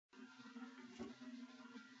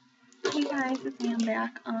Hey guys, it's me, I'm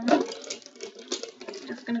back.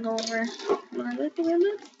 Just gonna go over my lifting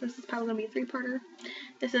limits. This is probably gonna be a three-parter.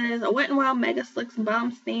 This is a Wet n Wild Mega Slicks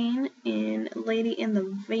Bomb Stain in Lady in the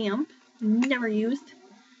Vamp. Never used.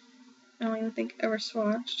 I don't even think ever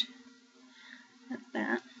swatched. That's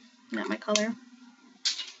that. Not my color.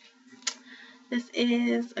 This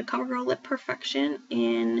is a CoverGirl Lip Perfection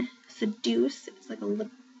in Seduce. It's like a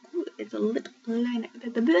lip. Ooh, it's a lip liner.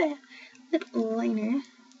 Lip liner.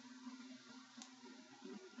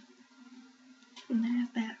 And there's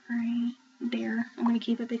that right there. I'm going to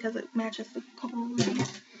keep it because it matches the couple of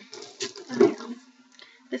these. Okay.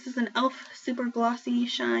 This is an e.l.f. Super Glossy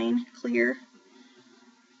Shine Clear.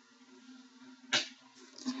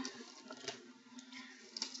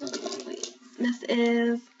 This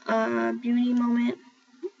is a Beauty Moment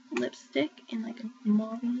lipstick in like a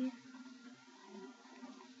mauve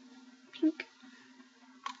pink.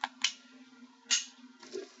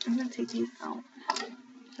 I'm going to take these out.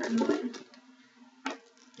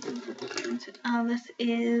 This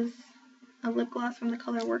is a lip gloss from the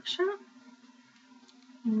Color Workshop.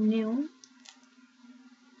 New.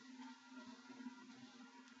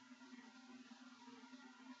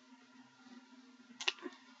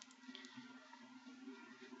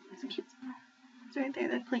 It's a cute smell. It's right there.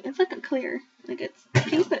 That plain. It's like a clear. Like it's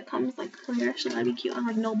pink, but it comes like clear. Actually, that'd be cute on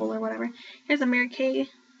like Noble or whatever. Here's a Mary Kay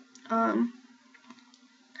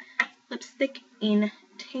lipstick in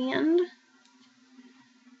Tanned.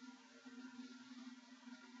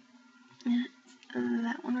 Yeah,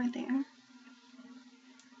 that one right there.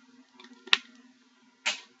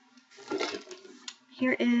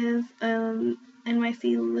 Here is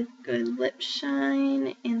NYC Liquid Lip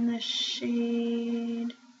Shine in the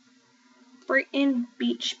shade Brighton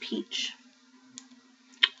Beach Peach.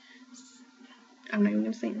 I'm not even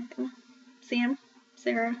going to say anything. Sam,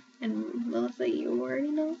 Sarah, and Melissa, you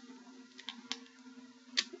already know.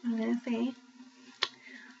 I'm going to say,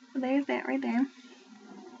 well, there's that right there.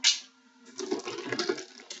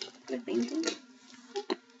 Good thinking.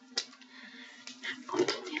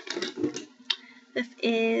 This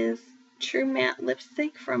is True Matte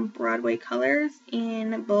Lipstick from Broadway Colors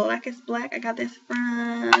in Blackest Black. I got this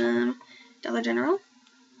from Dollar General.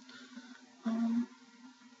 I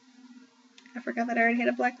forgot that I already had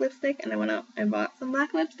a black lipstick, and I went out and bought some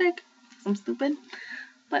black lipstick. I'm stupid,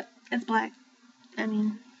 but it's black. I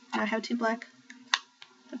mean, I have two black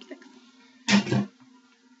lipsticks.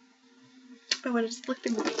 I would have just looked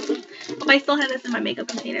through. If I still had this in my makeup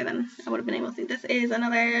container, then I would have been able to see. This is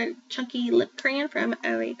another chunky lip crayon from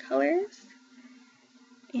LA Colors.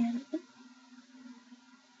 And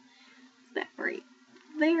that right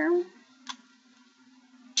there.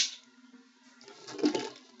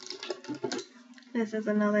 This is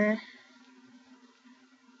another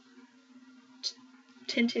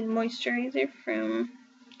tinted moisturizer from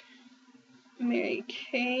Mary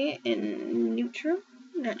Kay in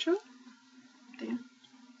Natural. There.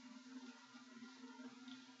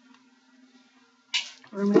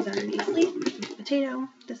 Room is already asleep. Potato.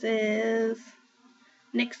 This is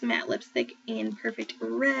NYX Matte Lipstick in Perfect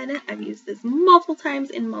Red. I've used this multiple times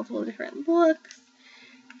in multiple different looks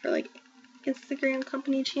for like Instagram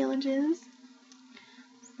company challenges.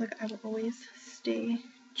 So, like, I will always stay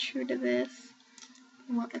true to this.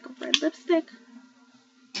 I want like a red lipstick.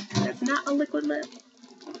 That's not a liquid lip.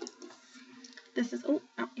 This is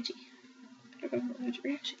itchy.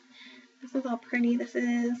 Reaction. This is all pretty. This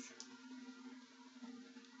is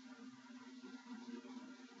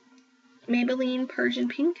Maybelline Persian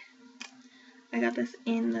Pink. I got this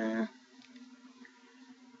in the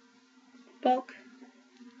bulk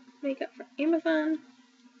makeup from Amazon.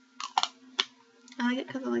 I like it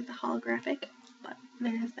because I like the holographic, but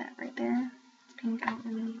there's that right there. It's pink. I don't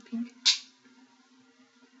really need pink.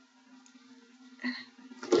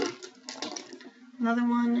 Another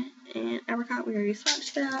one in Apricot. We already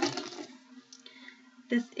swatched that.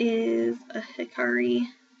 This is a Hikari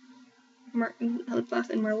lip gloss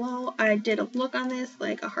in Merlot. I did a look on this,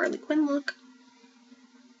 like a Harley Quinn look.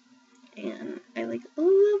 And I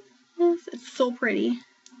love this. It's so pretty.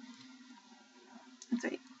 It's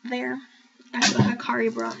right there. I have a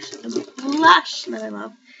Hikari brush. It's a blush that I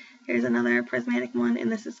love. Here's another prismatic one,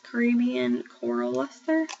 and this is Caribbean Coral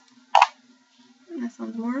Luster. And this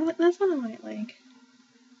one's more like this one I might like.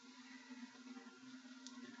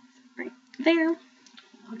 Right there.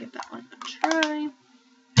 I'll give that one a try.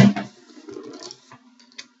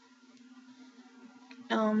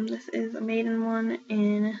 This is a maiden one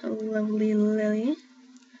in Lovely Lily.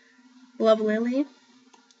 Love Lily.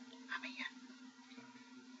 Oh my god.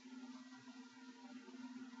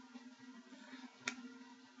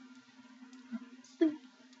 Sleep.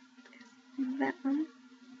 that one.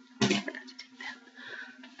 I forgot to take that.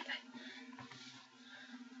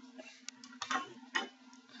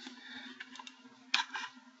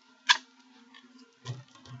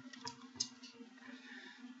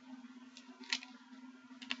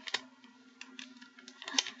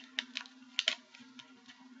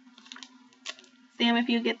 Sam, if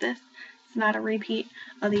you get this, it's not a repeat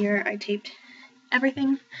of the year I taped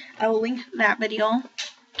everything. I will link that video.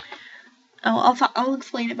 I'll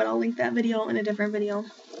explain it, but I'll link that video in a different video.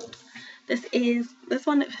 This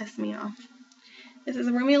one that pissed me off. This is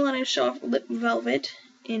a Romeo London Show Off Lip Velvet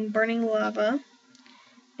in Burning Lava.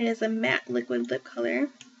 It is a matte liquid lip color.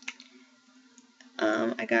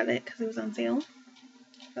 I got it because it was on sale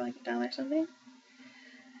for like $1 or something.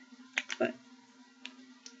 But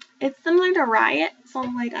it's similar to Riot, so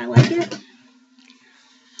like I like it.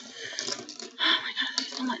 Oh my god, thank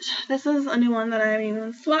you so much. This is a new one that I haven't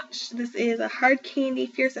even swatched. This is a Hard Candy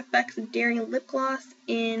Fierce Effects Daring Lip Gloss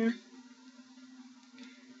in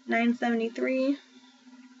 973.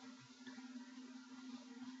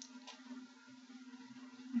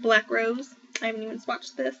 Black Rose. I haven't even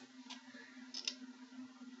swatched this.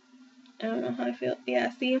 I don't know how I feel.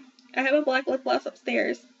 Yeah, see? I have a black lip gloss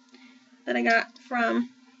upstairs that I got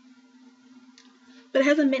from, but it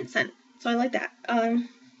has a mint scent, so I like that. It's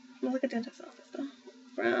like a dentist's office though.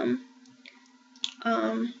 From,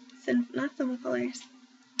 not Simple Colors.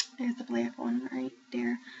 There's the black one right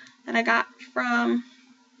there that I got from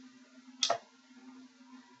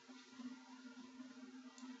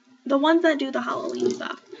the ones that do the Halloween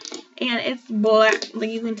stuff. And it's black,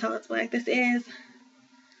 like you can tell it's black. This is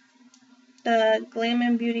the Glam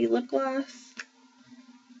and Beauty Lip Gloss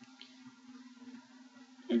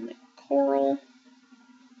in the coral.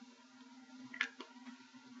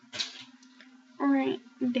 Right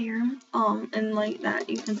there. And like that,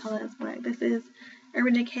 you can tell that it's black. This is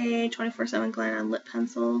Urban Decay 24/7 Glam on Lip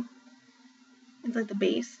Pencil. It's like the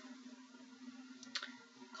base.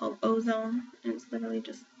 Called Ozone. And it's literally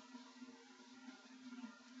just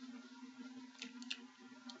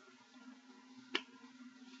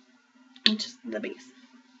the base.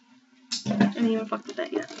 I haven't even fucked with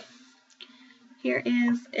that yet. Here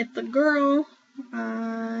is It's a Girl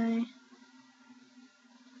by,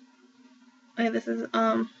 okay, this isn't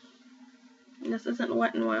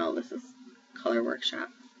Wet n Wild, this is Color Workshop.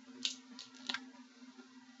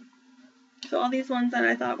 So all these ones that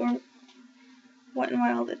I thought were Wet n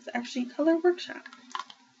Wild, it's actually Color Workshop.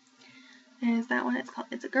 There's that one, it's called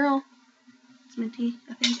It's a Girl. It's minty,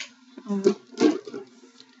 I think.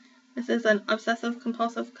 This is an Obsessive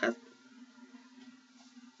Compulsive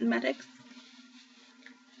Cosmetics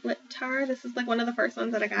Lip Tar. This is like one of the first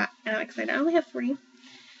ones that I got, and I'm excited. I only have 3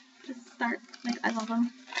 to start. Like, I love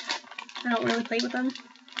them. I don't really play with them.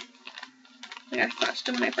 Like, I swatched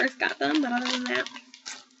them when I first got them, but other than that,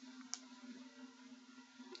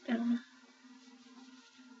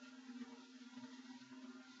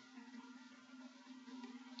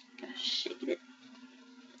 gotta shake it.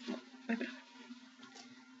 Wipe it off.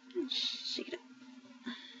 Shake it.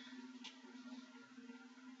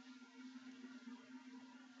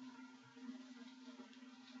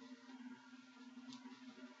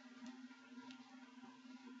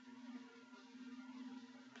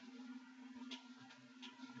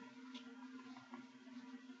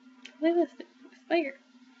 Look at this expired.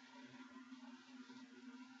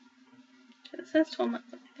 It says 12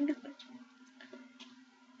 months. I think it's like,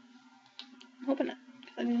 I'm hoping not,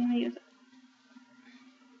 because I didn't even use it.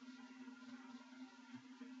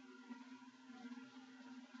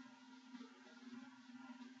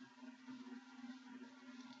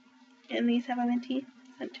 And these have a minty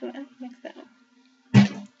scent to it. Mix that up.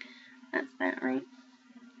 That's that right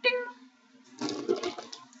there.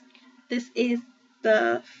 This is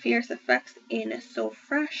the Fierce Effects in So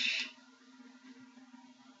Fresh.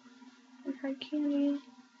 And Hard Candy.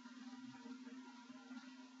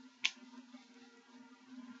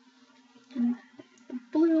 And the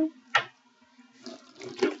blue.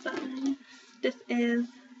 This is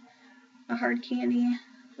a Hard Candy,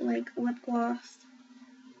 like lip gloss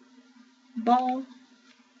ball,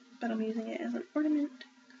 but I'm using it as an ornament.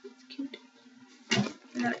 It's cute. I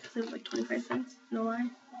got it because it was like 25 cents. No lie.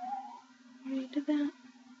 I already did that.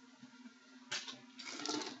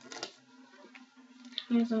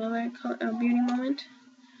 Here's another beauty moment.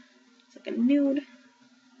 It's like a nude.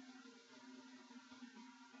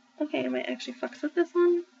 Okay, I might actually fucks with this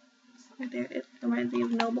one. It's right there. It reminds me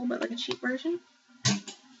of Noble, but like a cheap version.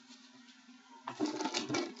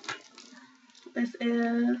 This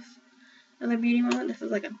is another beauty moment. This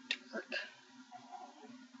is like a dark.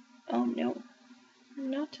 Oh no.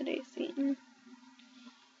 Not today, Satan.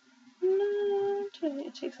 not.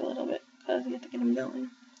 It takes a little bit because you have to get them going.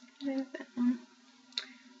 There's that one.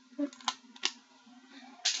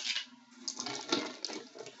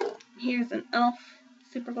 Here's an e.l.f.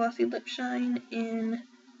 Super Glossy Lip Shine in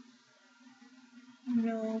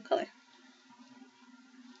no color.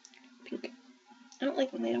 Pink. I don't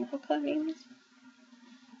like when they don't have color names.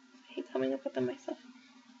 I hate coming up with them myself.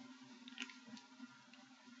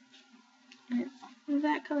 And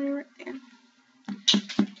that color right there.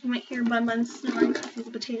 You might hear Bun Bun snoring because he's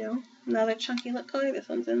a potato. Another chunky lip color. This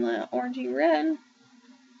one's in the orangey red.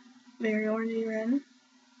 Very orangey red.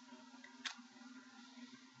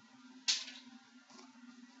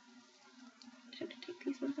 I have to take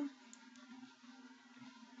these ones off.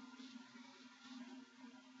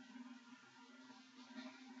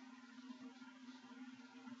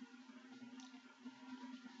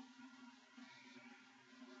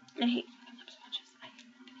 I hate fucking lip swatches. I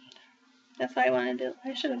fucking hate them. That's why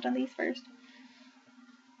I should have done these first.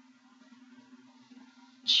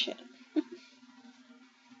 Shit.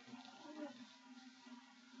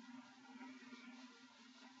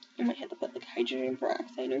 I might have to put like hydrogen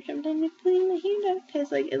peroxide or something to clean my hand up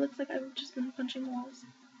because like it looks like I've just been punching walls.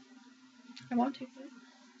 I want to, but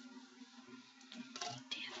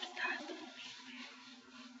damn, stop.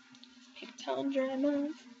 Paper towel and dry them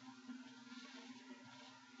off.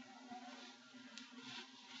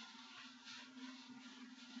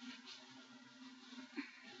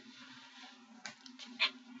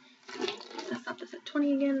 Let's stop this at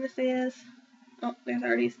 20 again. This is, oh, there's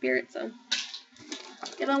already a spirit, so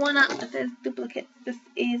give a one up. This is duplicate. This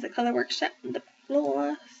is a color workshop lip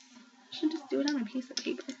gloss. I should just do it on a piece of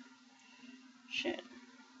paper. Shit.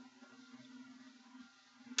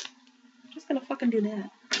 I'm just gonna fucking do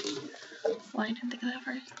that. Why I didn't think of that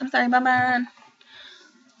first. I'm sorry, bye-bye.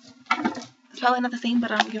 It's probably not the same,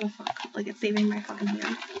 but I don't give a fuck. Like, it's saving my fucking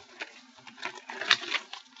hand.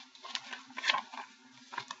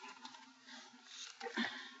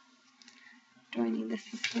 Do I need this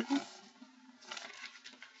to split this?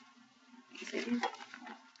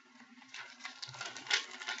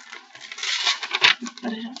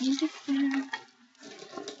 But I don't need this there.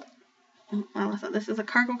 Oh, wow, so this is a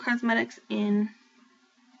Cargo Cosmetics in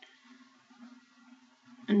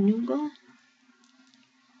a nougat.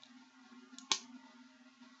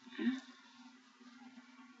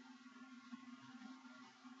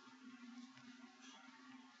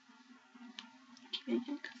 Keep it in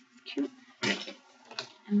because it's cute.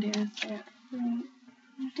 And there's that right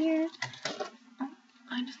there. Oh,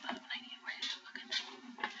 I just thought of an idea. Where is the fucking pen?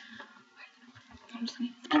 I'm just gonna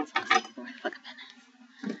use the pencil to see where the fucking pen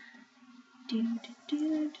is. Do, do, do,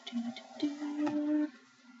 do, do, do.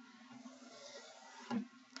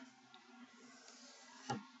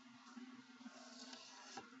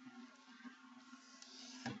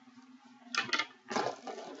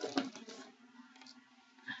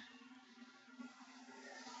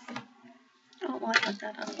 Oh, well, I fucked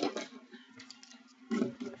that up.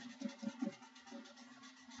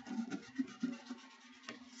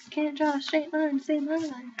 Can't draw a straight line, same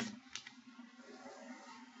line.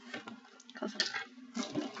 Close up.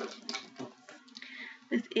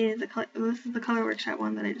 This is the color workshop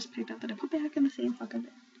one that I just picked up that I put back in the same fucking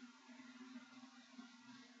bin.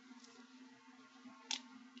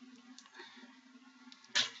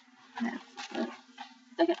 That's the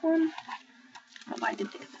second one. I don't know why I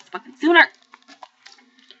didn't think of this fucking sooner.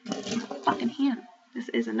 Fucking hand. This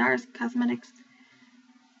is a NARS Cosmetics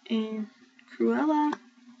in Cruella.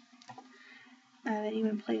 I haven't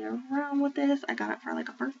even played around with this. I got it for like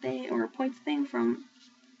a birthday or a points thing from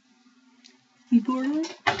Sephora.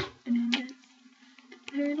 And then this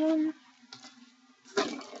third one.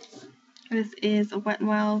 This is a Wet n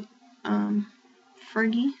Wild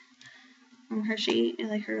Fergie from her shade,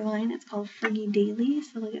 like her line. It's called Fergie Daily,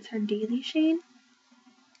 so like it's her daily shade.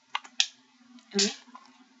 And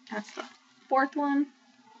that's the fourth one.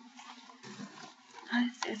 I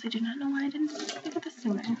seriously do not know why I didn't think of this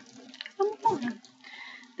sooner.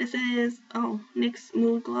 This is, NYX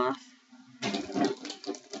Mood Gloss. I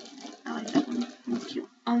like that one. It's cute.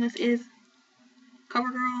 This is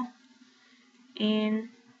CoverGirl in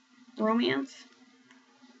Romance.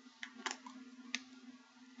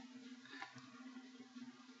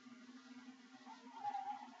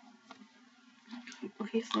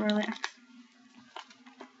 Okay, so relax.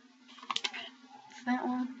 It's that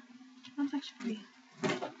one. That's actually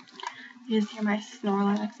pretty. You just hear my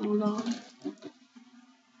Snorlax little dog.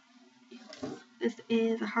 This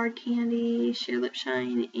is a Hard Candy Sheer Lip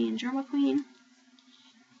Shine in Drama Queen.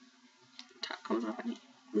 Top comes off, I can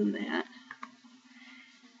glue that.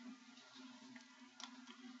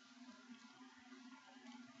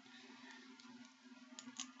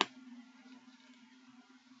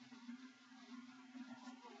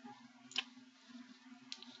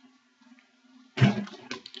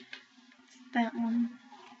 That one.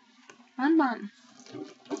 Bonbon.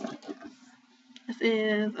 This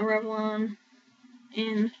is a Revlon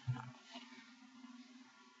in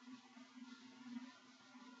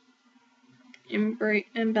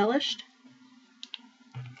embellished.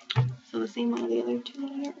 So the same one of the other two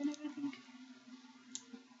that I got rid of, I think.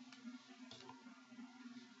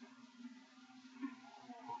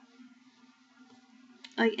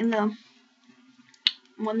 Like in the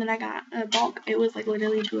one that I got bulk, it was like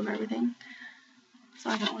literally 2 of everything. So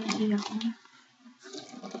I got one and he got one.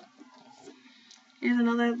 Here's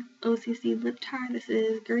another OCC lip tar. This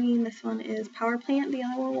is green. This one is Power Plant. The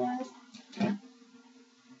other one was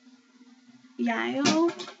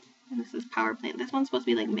Yayo. And this is Power Plant. This one's supposed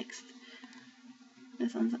to be like mixed.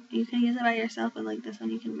 This one's, you can use it by yourself, but like this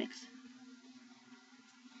one you can mix.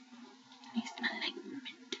 They smell like mint.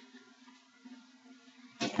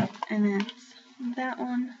 And that's that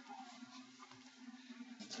one.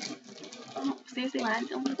 Oh, seriously, why I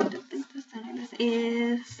don't think this center. This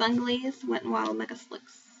is Sun Glazed Wet n Wild Mega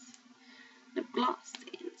Slicks lip gloss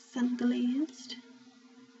is sun glazed.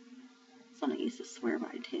 This one I used to swear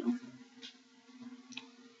by too.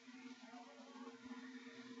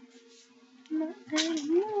 Not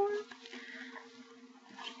anymore.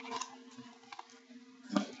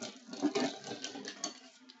 I'm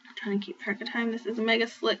trying to keep track of time. This is Mega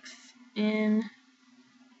Slicks in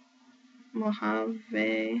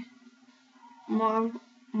Mojave, like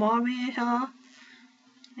Mojave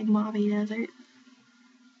Desert.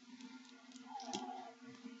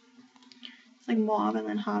 It's like Mauve and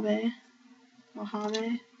then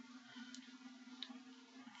Mojave.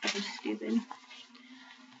 So stupid.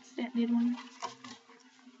 That made one.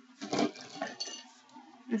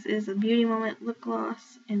 This is a Beauty Moment lip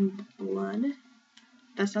gloss in blood.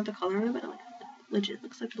 That's not the color of it, but it like legit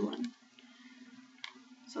looks like blood.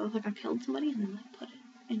 So it's like I killed somebody and then like put it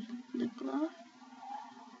in a lip gloss.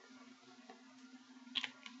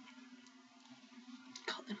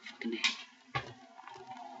 Call it a fucking day.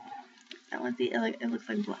 That one's the it looks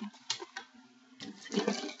like blood.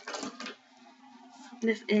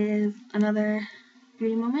 This is another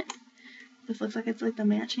Beauty Moment. This looks like it's like the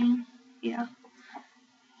matching. Yeah.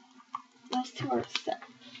 Those two are a set.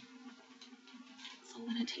 So I'm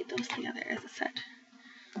gonna take those together as a set.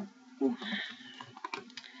 Ooh.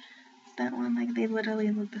 That one, like they literally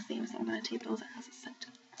look the same, so I'm gonna take those as a set.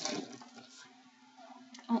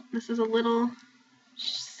 Oh, this is a little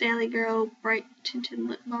Sally Girl Bright Tinted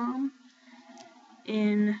Lip Balm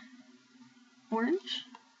in orange.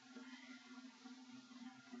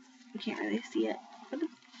 You can't really see it, but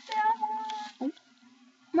it's that one.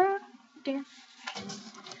 Oh, damn.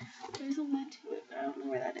 There's a lid to it, but I don't know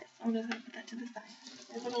where that is. So I'm just gonna put that to the side.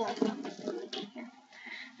 There's like a lot of stuff here.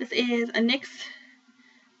 This is a NYX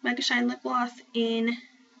Mega Shine Lip Gloss in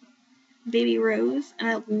Baby Rose, and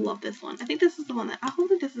I love this one. I think this is the one that, I hope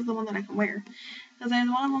that this is the one that I can wear. Because there's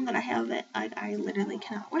one of them that I have that I literally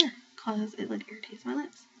cannot wear. Because it like irritates my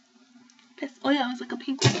lips. Piss. Oh yeah, it was like a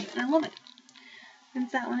pink one, and I love it. And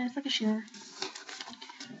it's that one, it's like a sheer.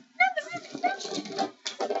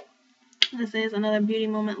 This is another Beauty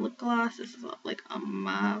Moment lip gloss. This is like a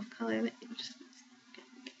mauve color that you just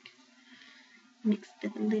mix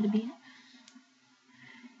it a little bit.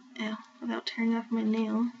 Ow, without tearing off my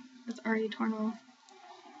nail. It's already torn off.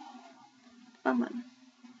 Bum.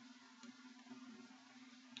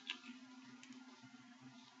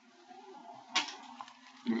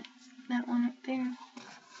 And it's that one up there.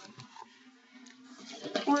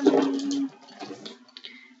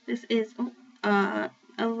 This is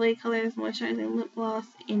LA Colors Moisturizing Lip Gloss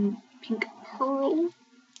in Pink Pearl.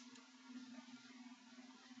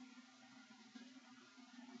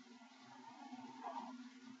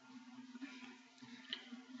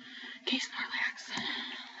 Okay, Snorlax.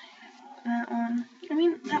 That one. I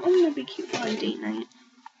mean, that one would be cute for like date night.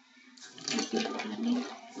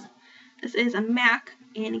 This is a MAC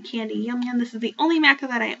in Candy Yum Yum. This is the only MAC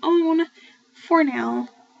that I own for now.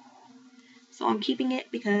 So I'm keeping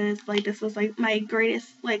it because like this was like my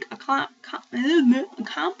greatest like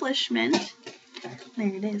accomplishment. There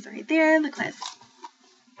it is right there. The class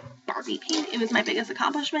Barbie pink. It was my biggest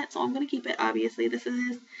accomplishment, so I'm going to keep it, obviously. This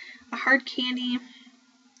is a hard candy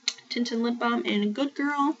tinted lip balm in Good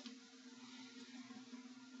Girl.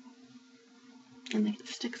 And it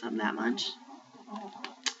sticks up that much.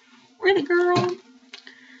 Really, girl.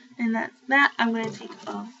 And that's that. I'm going to take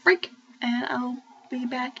a break, and I'll be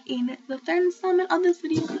back in the third installment of this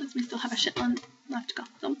video because we still have a shit ton left to go.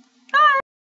 So